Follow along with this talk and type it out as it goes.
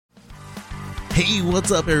Hey, what's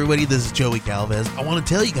up, everybody? This is Joey Galvez. I want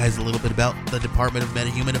to tell you guys a little bit about the Department of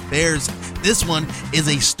Meta-Human Affairs. This one is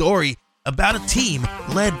a story about a team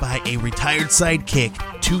led by a retired sidekick,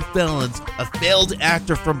 2 felons, a failed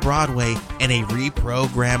actor from Broadway, and a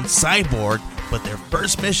reprogrammed cyborg. But their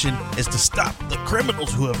first mission is to stop the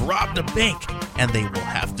criminals who have robbed a bank, and they will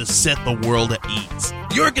have to set the world at ease.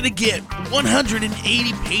 You're going to get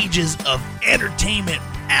 180 pages of entertainment,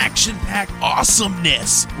 action-packed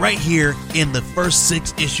awesomeness right here in the first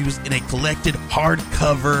 6 issues in a collected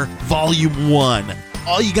hardcover volume 1.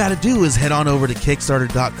 All you gotta do is head on over to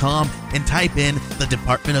Kickstarter.com and type in the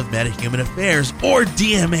Department of Meta-Human Affairs or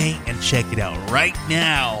DMA and check it out right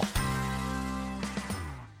now.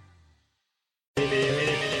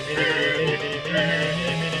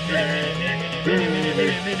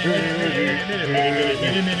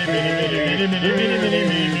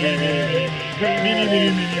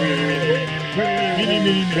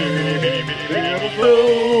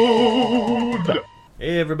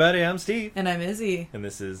 Hey everybody, I'm Steve. And I'm Izzy. And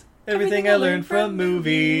this is Everything I Learned from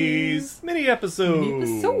Movies. Mini episode.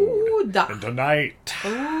 And tonight.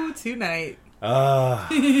 Oh, tonight.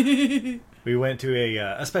 We went to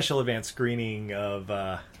a special advance screening of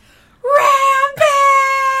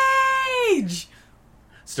Rampage!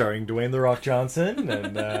 Starring Dwayne "The Rock" Johnson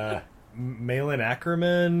and Malin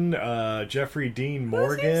Ackerman, Jeffrey Dean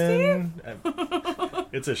Morgan.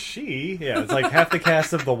 It's a she. Yeah, it's like half the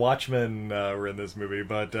cast of The Watchmen were in this movie,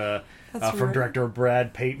 but from director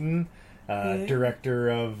Brad Payton, director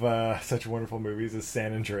of such wonderful movies as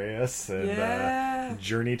San Andreas and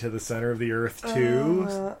Journey to the Center of the Earth 2.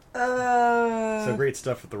 So great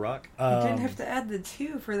stuff with The Rock. You didn't have to add the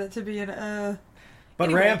 2 for that to be an But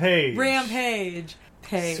anyway, Rampage! Rampage!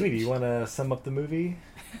 Sweetie, you want to sum up the movie?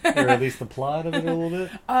 Or at least the plot of it a little bit?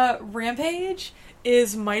 Rampage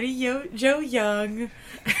is Mighty Joe Young.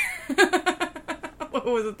 What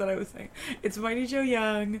was it that I was saying? It's Mighty Joe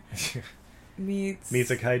Young meets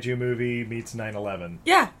a kaiju movie, meets 9/11.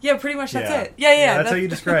 Yeah, pretty much that's it. Yeah, that's how you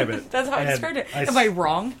describe it. That's how I described it. Am I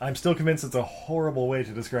wrong? I'm still convinced it's a horrible way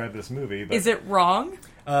to describe this movie. But, is it wrong?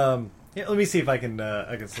 Yeah, let me see if I can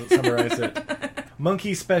summarize it.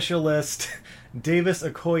 Monkey specialist Davis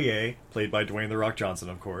Okoye, played by Dwayne "The Rock" Johnson,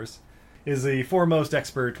 of course, is the foremost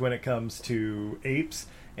expert when it comes to apes,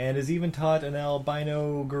 and has even taught an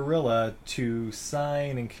albino gorilla to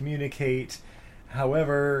sign and communicate.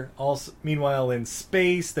 However, meanwhile in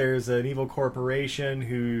space, there's an evil corporation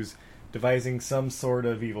who's devising some sort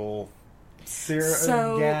of evil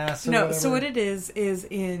gas or whatever. So what it is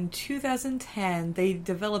in 2010 they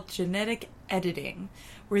developed genetic editing,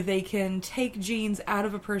 where they can take genes out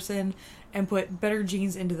of a person and put better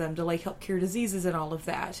genes into them to help cure diseases and all of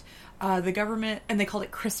that. The government, and they called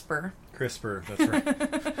it CRISPR. CRISPR, that's right.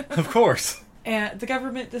 Of course. And the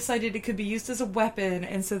government decided it could be used as a weapon,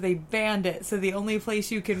 and so they banned it. So the only place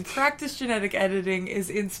you can practice genetic editing is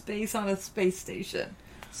in space on a space station.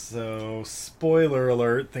 So, spoiler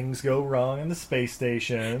alert, things go wrong in the space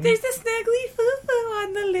station. There's a snuggly foo-foo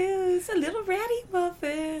on the loose, a little ratty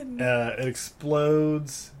muffin. It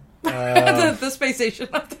explodes. The space station,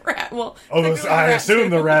 not the rat. Well, I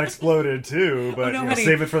assume the rat exploded too, but honey,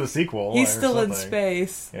 save it for the sequel. He's still in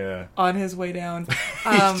space. Yeah, on his way down.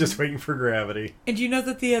 He's just waiting for gravity. And you know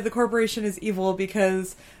that the corporation is evil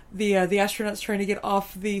because the astronauts trying to get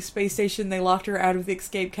off the space station, they locked her out of the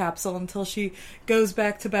escape capsule until she goes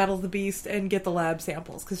back to battle the beast and get the lab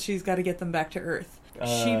samples because she's got to get them back to Earth.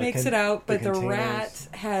 She makes it out, but the rat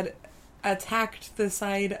had attacked the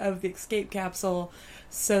side of the escape capsule.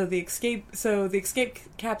 So the escape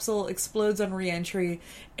capsule explodes on re-entry,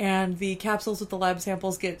 and the capsules with the lab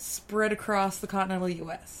samples get spread across the continental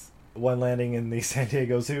U.S. One landing in the San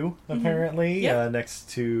Diego Zoo, apparently, next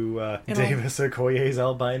to Davis Okoye's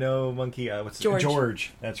albino monkey.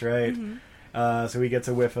 George. That's right. Mm-hmm. So he gets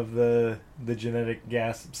a whiff of the genetic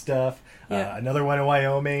gas stuff. Another one in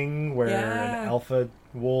Wyoming, where an alpha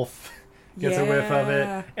wolf gets a whiff of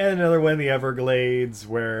it. And another one in the Everglades,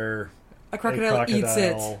 where a crocodile eats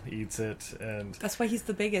it, and that's why he's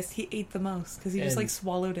the biggest. He ate the most because he just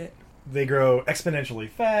swallowed it. They grow exponentially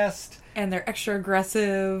fast, and they're extra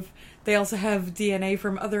aggressive. They also have DNA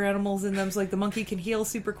from other animals in them, so the monkey can heal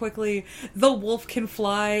super quickly. The wolf can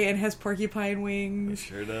fly and has porcupine wings. It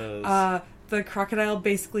sure does. The crocodile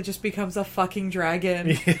basically just becomes a fucking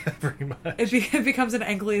dragon. Yeah, pretty much. It becomes an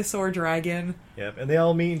ankylosaur dragon. Yep, and they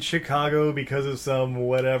all meet in Chicago because of some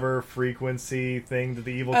whatever frequency thing that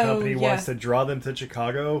the evil company wants to draw them to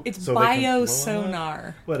Chicago. It's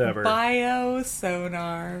biosonar. Whatever.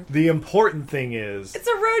 Biosonar. The important thing is... it's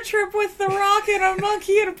a road trip with The Rock and a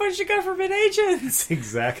monkey and a bunch of government agents. That's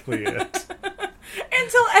exactly it.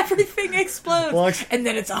 Until everything explodes. Well, and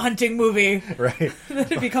then it's a hunting movie. Right. Then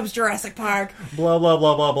it becomes Jurassic Park. Blah, blah,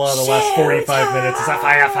 blah, blah, blah. The last 45 minutes is a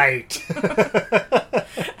firefight.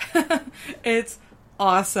 It's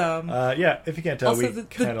awesome. Yeah, if you can't tell, Also, we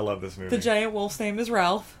kind of love this movie. The giant wolf's name is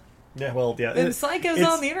Ralph. Yeah, well, yeah. And psychos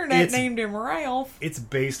on the internet named him Ralph. It's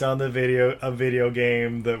based on a video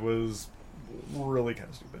game that was really kind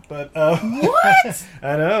of stupid. But What?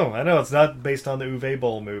 I know. It's not based on the Uwe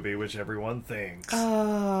Boll movie, which everyone thinks.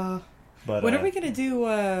 But when are we going to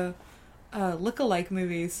do look-alike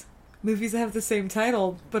movies? Movies that have the same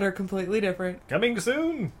title but are completely different. Coming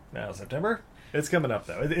soon. Now, September. It's coming up,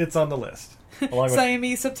 though. It's on the list. Along with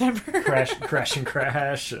Siamese September. Crash and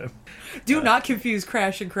Crash. Do not confuse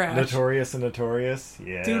Crash and Crash. Notorious and Notorious.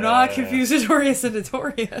 Yeah. Do not confuse Notorious and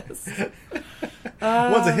Notorious.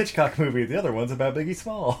 One's a Hitchcock movie. The other one's about Biggie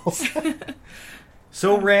Smalls.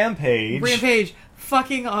 So Rampage. Rampage.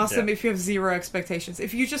 Fucking awesome Yeah. if you have zero expectations.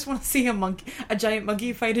 If you just want to see a giant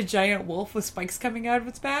monkey fight a giant wolf with spikes coming out of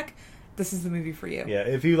its back, this is the movie for you. Yeah,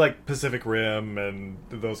 if you like Pacific Rim and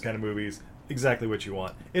those kind of movies, exactly what you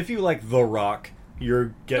want. If you like The Rock,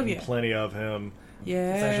 you're getting plenty of him.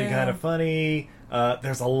 Yeah. It's actually kind of funny.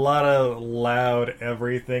 There's a lot of loud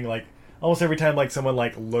everything. Like, almost every time like someone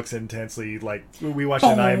like looks intensely, like we watched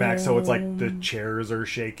an IMAX, so it's like the chairs are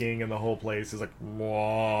shaking and the whole place is like,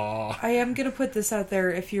 whoa. I am going to put this out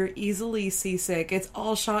there. If you're easily seasick, it's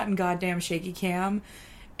all shot in goddamn shaky cam.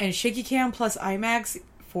 And shaky cam plus IMAX,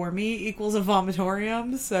 for me, equals a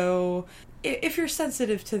vomitorium. So if you're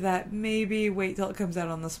sensitive to that, maybe wait till it comes out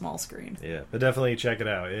on the small screen. Yeah, but definitely check it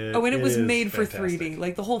out. And it was made for fantastic. 3D.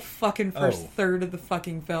 Like, the whole fucking first third of the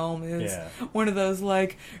fucking film is Yeah. one of those,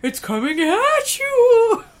 like, it's coming at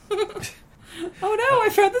you! Oh no, I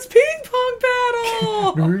found this ping pong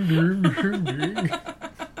paddle!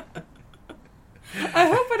 I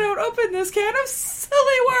hope I don't open this can of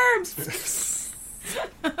silly worms!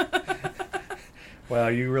 Wow,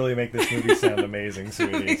 you really make this movie sound amazing,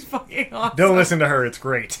 sweetie. He's fucking awesome. Don't listen to her, it's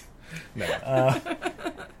great. No.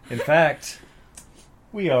 In fact,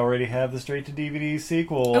 we already have the straight-to-DVD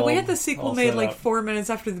sequel. Oh, we had the sequel all made set like up. 4 minutes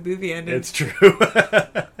after the movie ended. It's true. You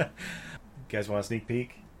guys want a sneak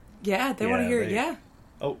peek? Yeah, they want to hear it, yeah.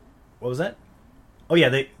 Oh, what was that? Oh, yeah,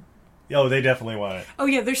 they definitely want it. Oh,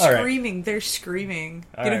 yeah, they're All right. screaming. They're screaming.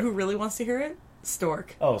 All You know right. who really wants to hear it?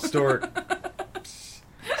 Stork. Oh, Stork.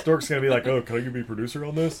 Stork's going to be like, oh, can I be producer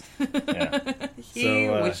on this? Yeah. He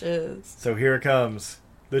So, wishes. So here it comes.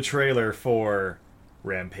 The trailer for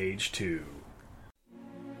Rampage 2.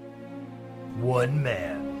 One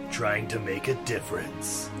man trying to make a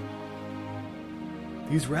difference.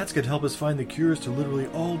 These rats could help us find the cures to literally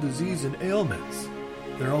all disease and ailments.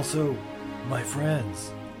 They're also my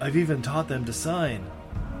friends. I've even taught them to sign,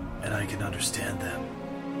 and I can understand them.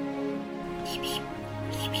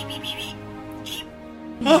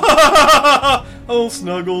 Oh,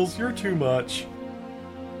 Snuggles, you're too much.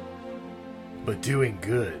 But doing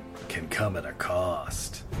good can come at a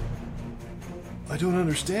cost. I don't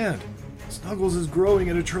understand. Snuggles is growing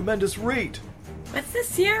at a tremendous rate. What's the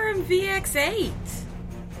serum VX8?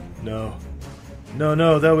 No,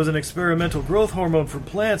 that was an experimental growth hormone for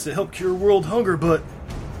plants to help cure world hunger, but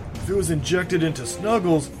if it was injected into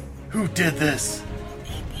Snuggles, who did this?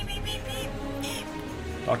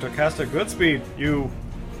 Dr. Castor Goodspeed, you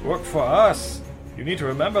work for us. You need to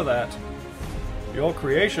remember that. Your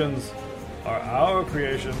creations are our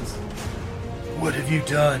creations. What have you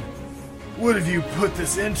done? What have you put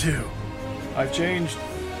this into? I've changed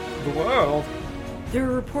the world. There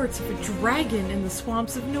are reports of a dragon in the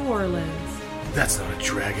swamps of New Orleans. That's not a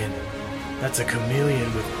dragon. That's a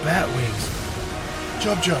chameleon with bat wings.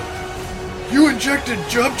 Jub Jub. You injected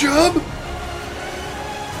Jub Jub?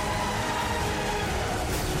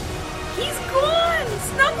 He's gone!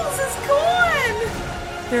 Snuggles is gone!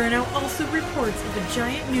 There are now also reports of a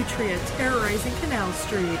giant nutria terrorizing Canal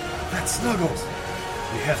Street. That's Snuggles.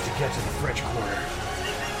 We have to get to the French Quarter.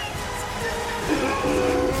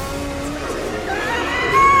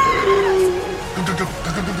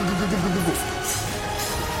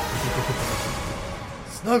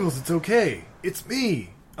 Snuggles, it's okay. It's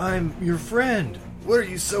me. I'm your friend. What are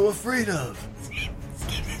you so afraid of?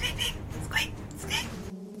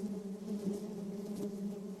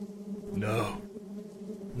 No.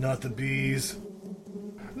 Not the bees.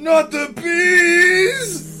 Not the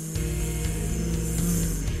bees!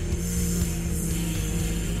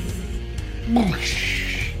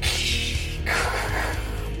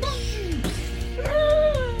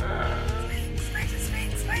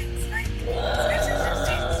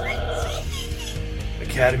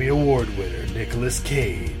 Academy Award winner Nicolas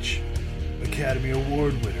Cage. Academy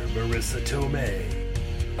Award winner Marissa Tomei.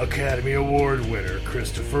 Academy Award winner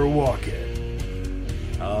Christopher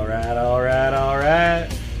Walken. Alright.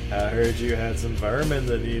 I heard you had some vermin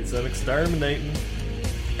that need some exterminating.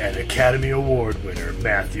 And Academy Award winner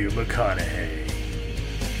Matthew McConaughey.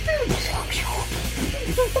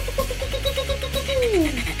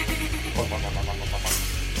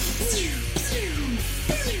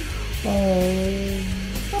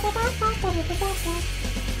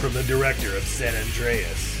 From the director of San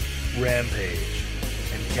Andreas, Rampage,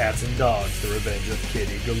 and Cats and Dogs, The Revenge of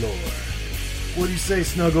Kitty Galore. What do you say,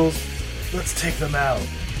 Snuggles? Let's take them out.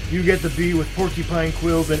 You get the bee with porcupine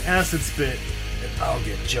quills and acid spit, and I'll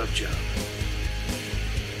get Jub Jub.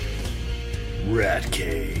 Rat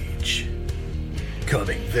Cage.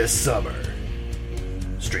 Coming this summer.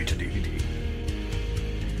 Straight to DVD.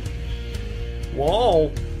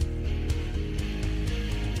 Whoa!